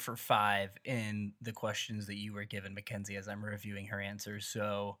 4 for 5 in the questions that you were given, Mackenzie, as I'm reviewing her answers.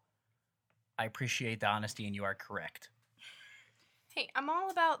 So I appreciate the honesty, and you are correct. Hey, I'm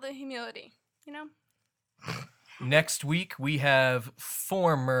all about the humility, you know? Next week, we have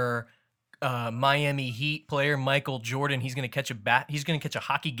former Miami Heat player Michael Jordan. He's going to catch a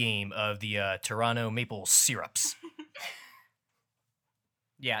hockey game of the Toronto Maple Syrups.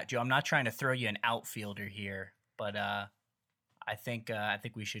 Yeah, Joe, I'm not trying to throw you an outfielder here, but I think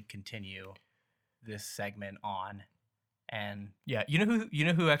we should continue this segment on. And Yeah, you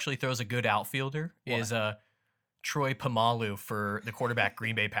know who actually throws a good outfielder What? is Troy Pomalu for the quarterback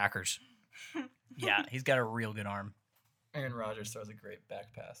Green Bay Packers. yeah, he's got a real good arm. Aaron Rodgers throws a great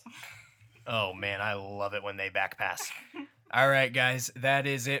back pass. Oh man, I love it when they back pass. All right, guys, that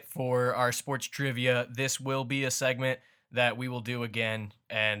is it for our sports trivia. This will be a segment that we will do again.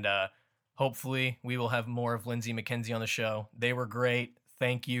 And hopefully we will have more of Lindsay McKenzie on the show. They were great.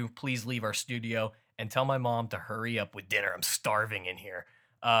 Thank you. Please leave our studio and tell my mom to hurry up with dinner. I'm starving in here.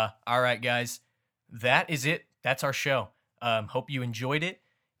 All right, guys. That is it. That's our show. Hope you enjoyed it.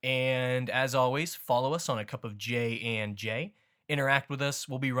 And as always, follow us on A Cup of J and J. Interact with us.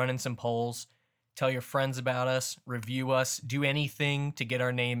 We'll be running some polls. Tell your friends about us. Review us. Do anything to get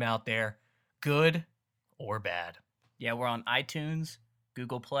our name out there, good or bad. Yeah, we're on iTunes,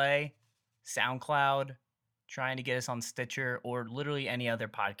 Google Play, SoundCloud, trying to get us on Stitcher, or literally any other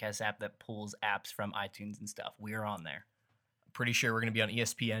podcast app that pulls apps from iTunes and stuff. We're on there. Pretty sure we're going to be on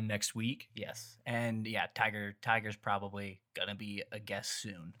ESPN next week. Yes. And yeah, Tiger's probably going to be a guest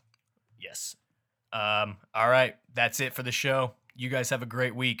soon. Yes. All right. That's it for the show. You guys have a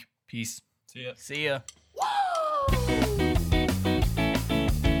great week. Peace. See ya. See ya. Woo!